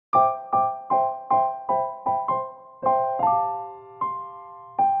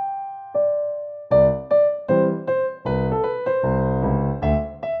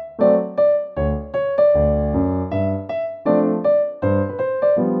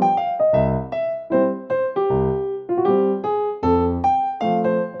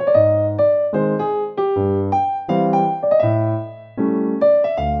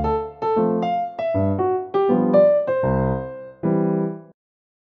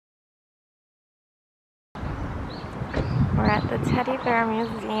Teddy Bear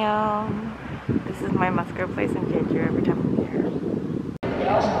Museum. This is my must-go place in Jeju every time I'm here.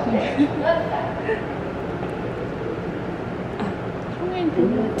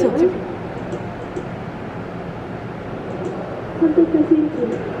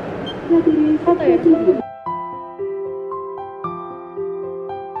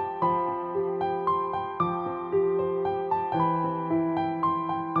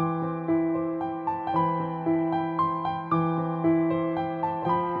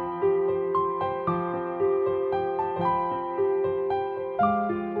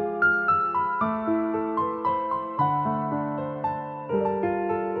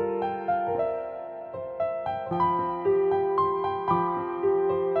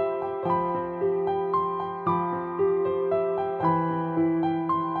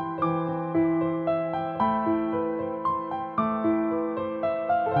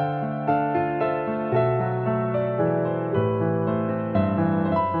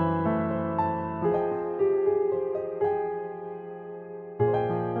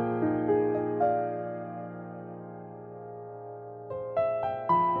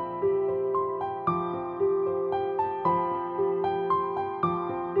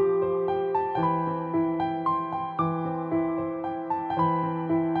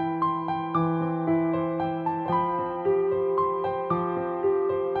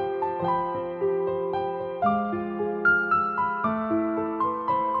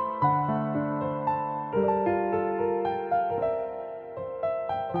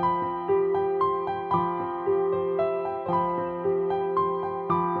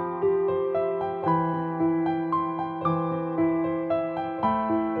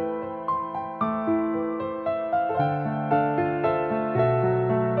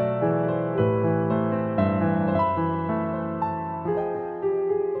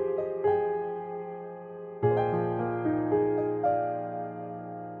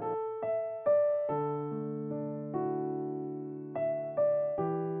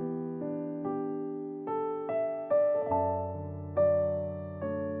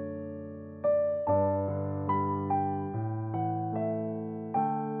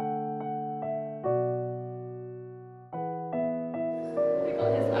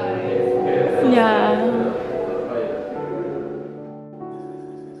 Yeah.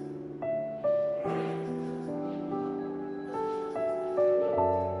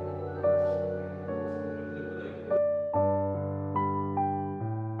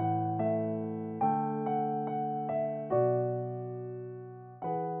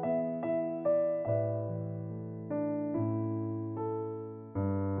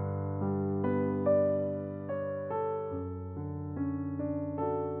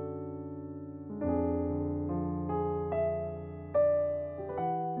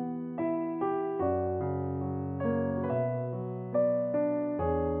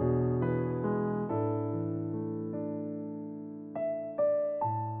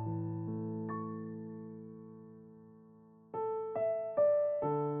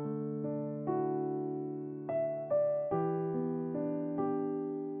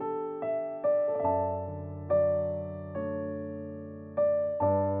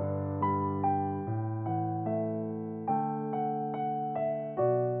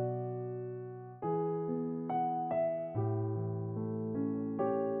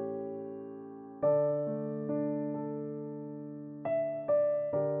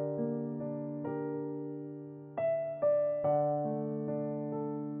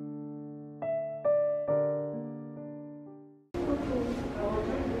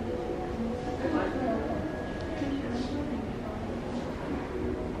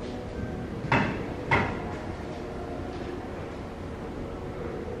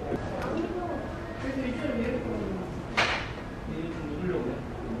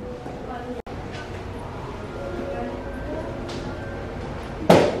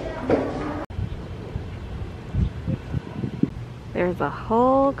 There's a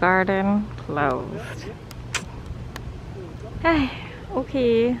whole garden closed. Hey,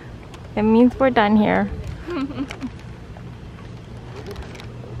 okay. It means we're done here.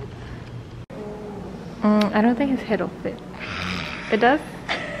 I don't think his head will fit. It does?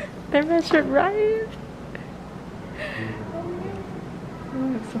 They're measured right.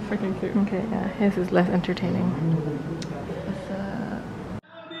 Oh, it's so freaking cute. Okay, yeah, his is less entertaining. What's up?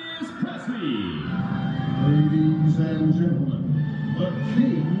 Ladies and gentlemen, the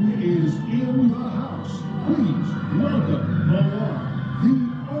king is in the house. Please welcome the one, the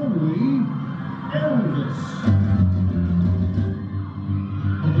only Elvis.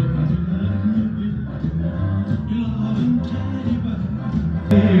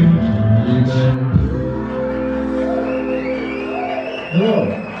 Hello.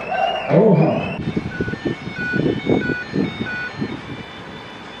 Aloha.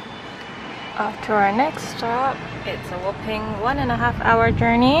 Off to our next stop. It's a whopping 1.5-hour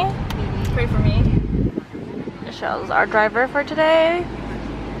journey. Pray for me. Cheryl's our driver for today.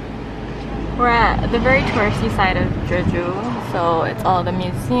 We're at the very touristy side of Jeju, so it's all the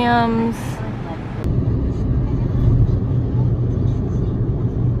museums.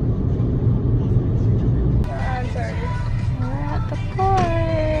 We're at the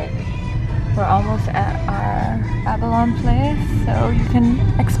port. We're almost at our abalone place, so you can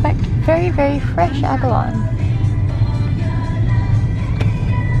expect very, very fresh abalone.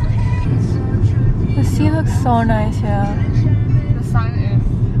 The sea looks so nice here. The sun is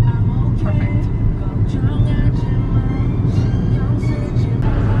perfect.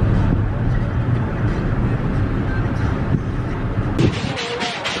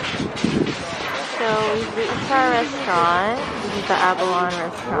 So we've reached our restaurant. This is the Abalone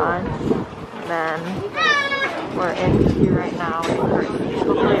restaurant. And then we're in queue right now waiting for each.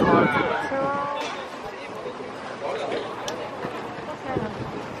 Hopefully it won't take too long.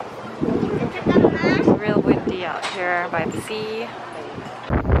 It's real windy out here by the sea.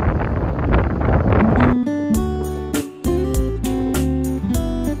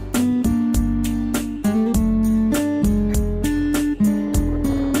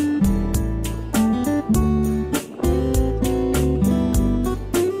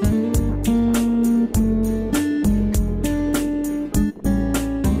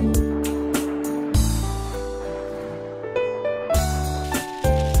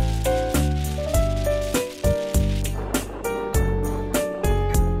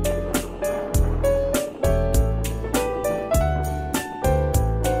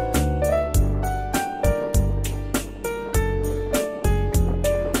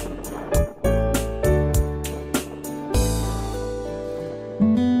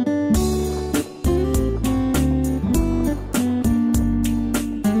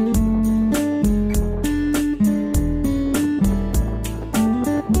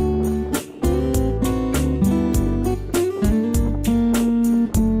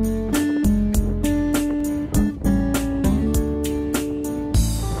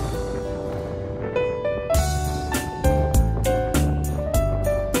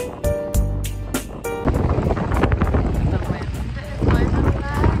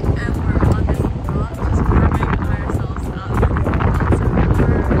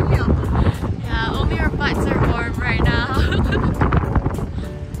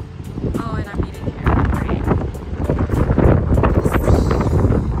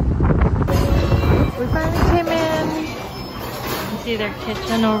 Their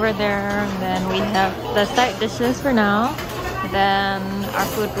kitchen over there, and then we have the side dishes for now. Then our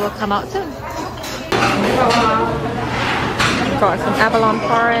food will come out soon. We've got some abalone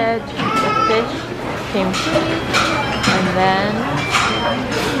porridge, the fish, kimchi, and then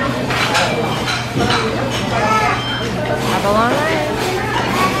abalone rice.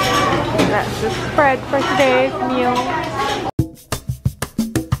 That's the spread for today's meal.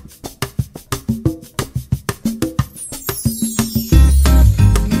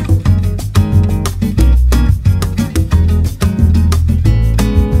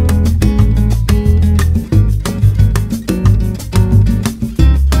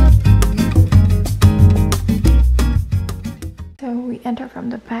 Enter from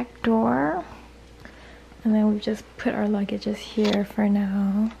the back door, and then we've just put our luggages here for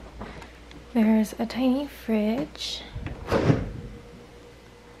now. There's a tiny fridge,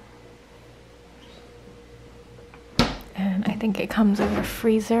 and I think it comes with a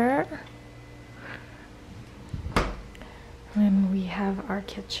freezer. And we have our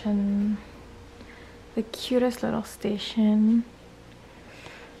kitchen, the cutest little station.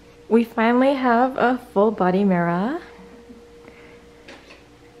 We finally have a full body mirror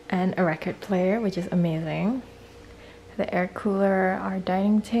and a record player, which is amazing. The air cooler, our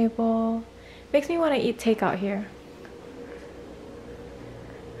dining table. Makes me want to eat takeout here.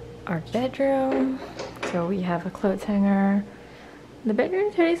 Our bedroom. So we have a clothes hanger. The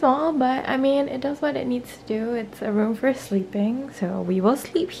bedroom's pretty small, but I mean, it does what it needs to do. It's a room for sleeping, so we will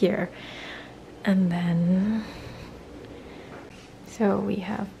sleep here. And then, so we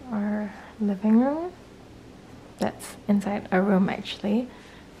have our living room. That's inside our room actually.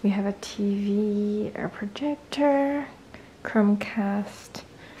 We have a TV, a projector, Chromecast.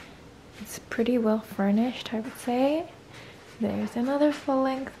 It's pretty well furnished, I would say. There's another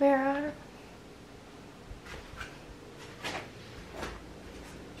full-length mirror.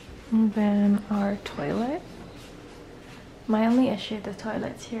 And then our toilet. My only issue with the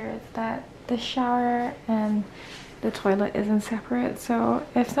toilets here is that the shower and the toilet isn't separate, so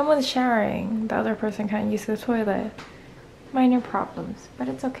if someone's showering, the other person can't use the toilet. Minor problems, but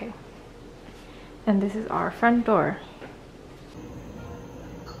it's okay. And this is our front door.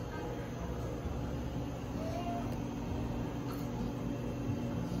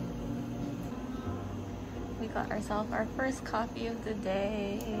 We got ourselves our first coffee of the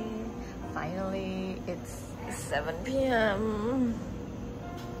day. Finally, it's 7 p.m.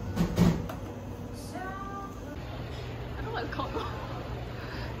 I don't know what it's called.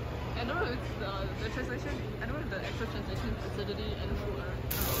 I don't know if it's the translation. I don't know if the actual translation is acidity and food.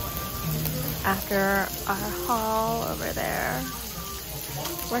 After our haul over there,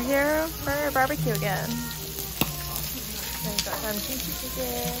 we're here for a barbecue again. And we got some kimchi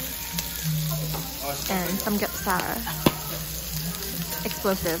chicken and some samgyeopsal.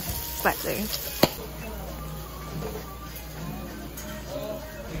 Explosive, slightly.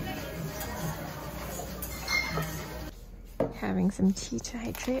 Having some tea to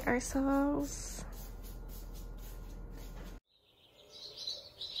hydrate ourselves.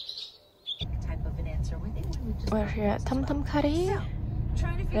 We're here at Tum Tum Curry.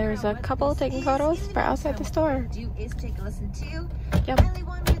 There's a couple taking photos for outside the store. Yep.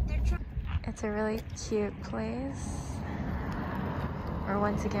 It's a really cute place. We're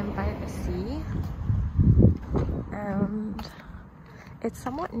once again by the sea. And it's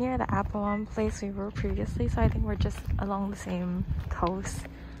somewhat near the Apolon place we were previously, so I think we're just along the same coast,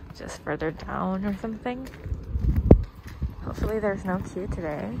 just further down or something. Hopefully there's no queue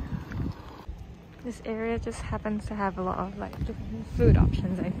today. This area just happens to have a lot of like different food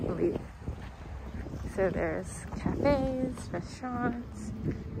options, I believe. So there's cafes, restaurants,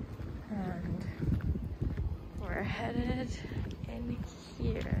 and we're headed in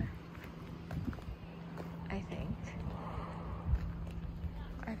here, I think.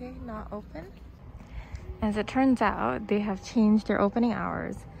 Are they not open? As it turns out, they have changed their opening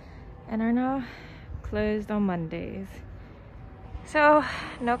hours and are now closed on Mondays. So,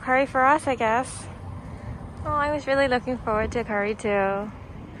 no curry for us, I guess. Oh, I was really looking forward to curry too.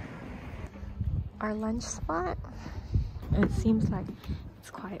 Our lunch spot. It seems like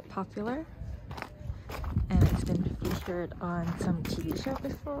it's quite popular. And it's been featured on some TV show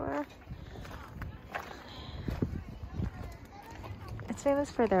before. It's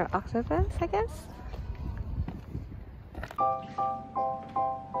famous for their octopus, I guess.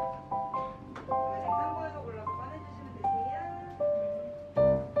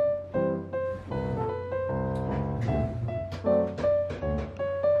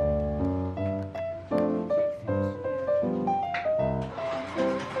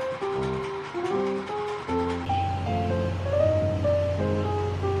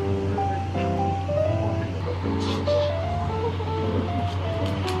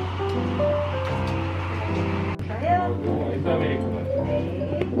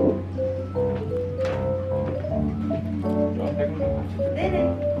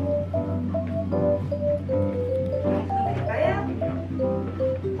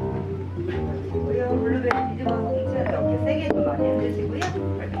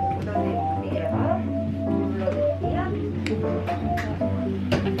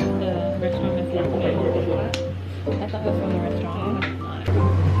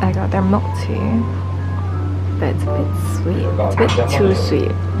 I got their milk tea, but it's a bit sweet. It's a bit too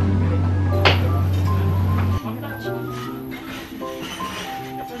sweet.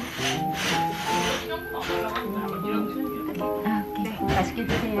 맛있게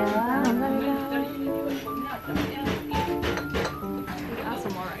드세요.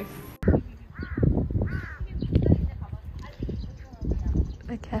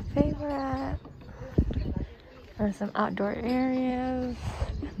 The cafe we're at. There's some outdoor areas.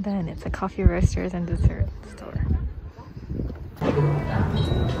 And then it's a coffee roasters and dessert store.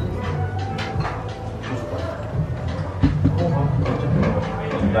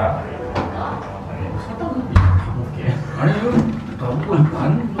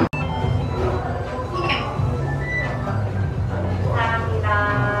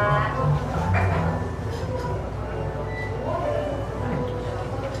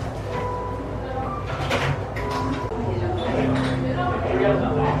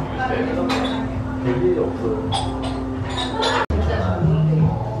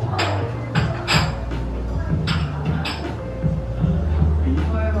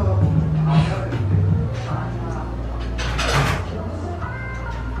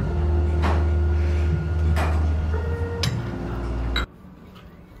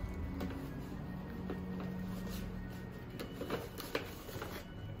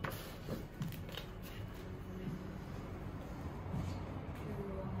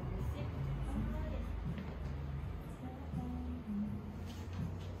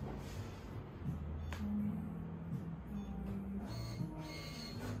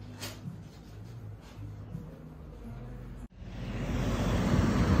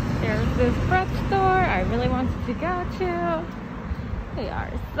 There's this bread store I really wanted to go to. They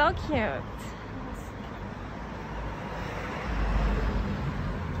are so cute.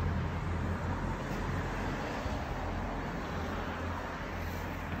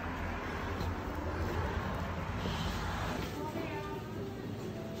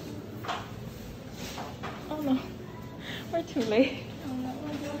 Oh no, we're too late.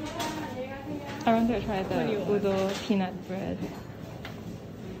 I want to try the udo peanut bread.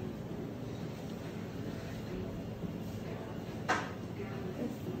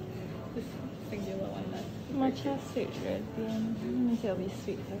 This singular one that. Matcha sweet red bean. Let me see, it'll be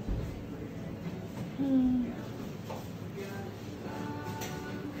sweet though.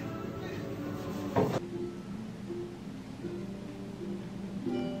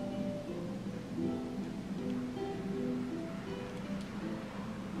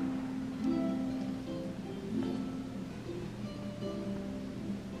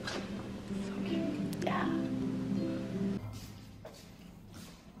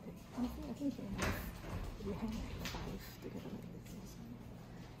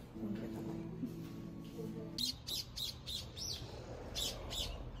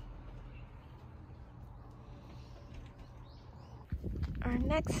 Our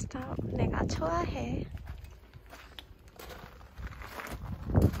next stop, 내가 좋아해.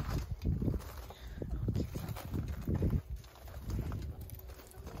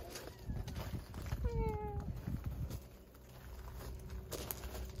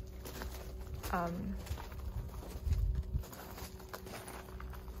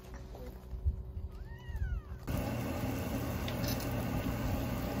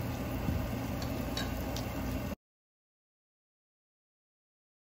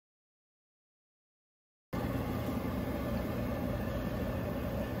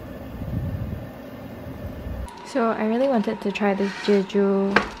 So I really wanted to try this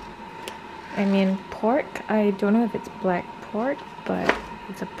Jeju, pork. I don't know if it's black pork, but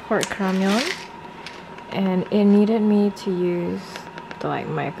it's a pork ramyeon. And it needed me to use the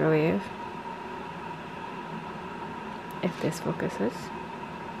microwave. If this focuses.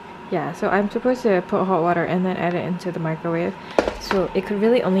 Yeah, so I'm supposed to put hot water and then add it into the microwave. So it could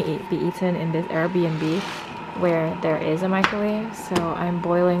really only be eaten in this Airbnb where there is a microwave. So I'm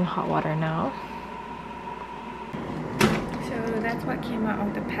boiling hot water now. That's what came out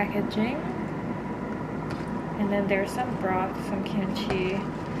of the packaging. And then there's some broth, some kimchi,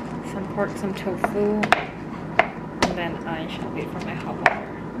 some pork, some tofu, and then I shall wait for my hot water.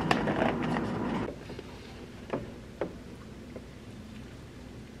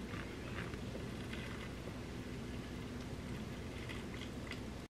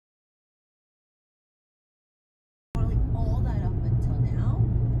 All that up until now,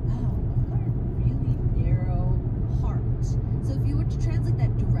 wow, you've got a really narrow heart. So if you were to translate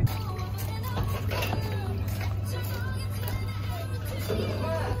that directly.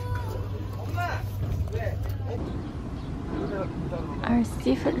 Our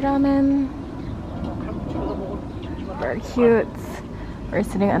seafood ramen. Very cute. We're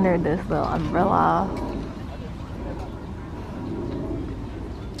sitting under this little umbrella.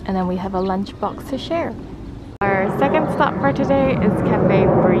 And then we have a lunch box to share. Our second stop for today is Cafe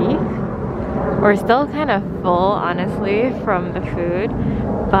Breathe. We're still kind of full, honestly, from the food,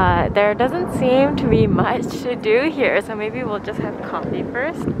 but there doesn't seem to be much to do here, so maybe we'll just have coffee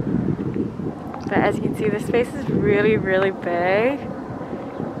first. But as you can see, the space is really, really big,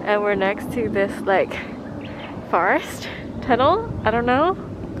 and we're next to this forest tunnel. I don't know.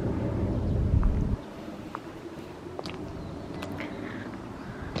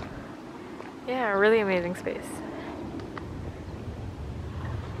 Yeah, really amazing space.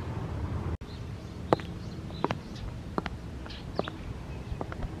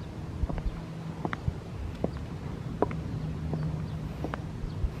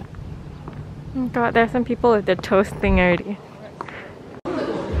 Oh God, there's some people with their toast thing already.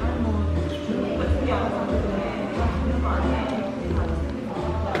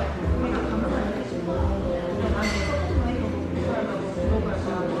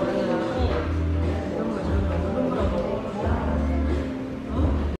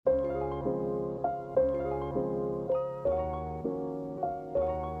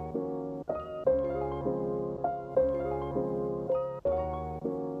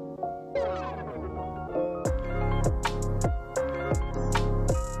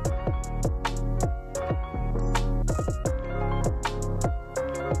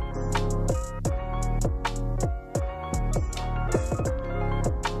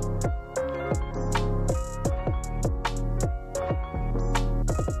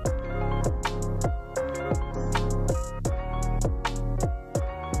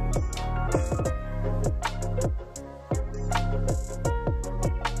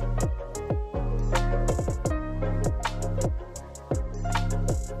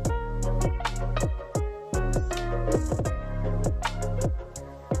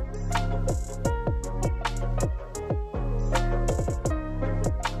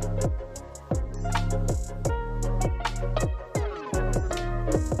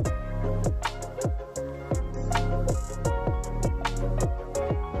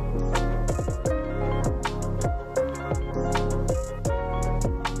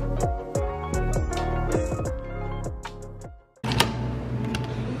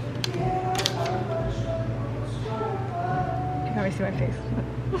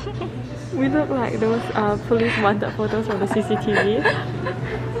 We look like those police wanted photos from the CCTV.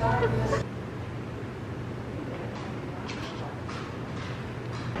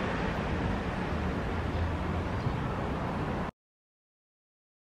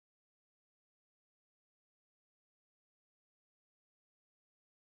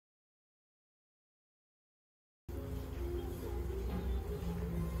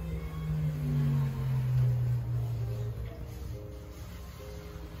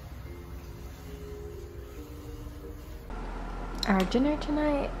 Our dinner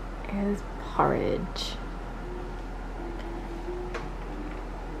tonight is porridge.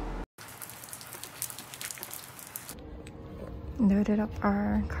 Loaded up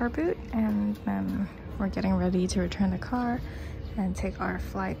our car boot and then we're getting ready to return the car and take our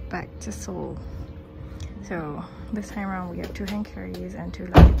flight back to Seoul. So this time around we have 2 hand carries and 2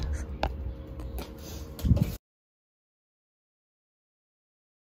 luggages.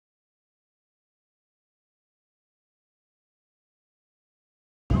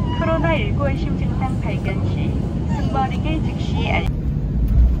 코로나19 의심 증상 발견 시 승무원에게 즉시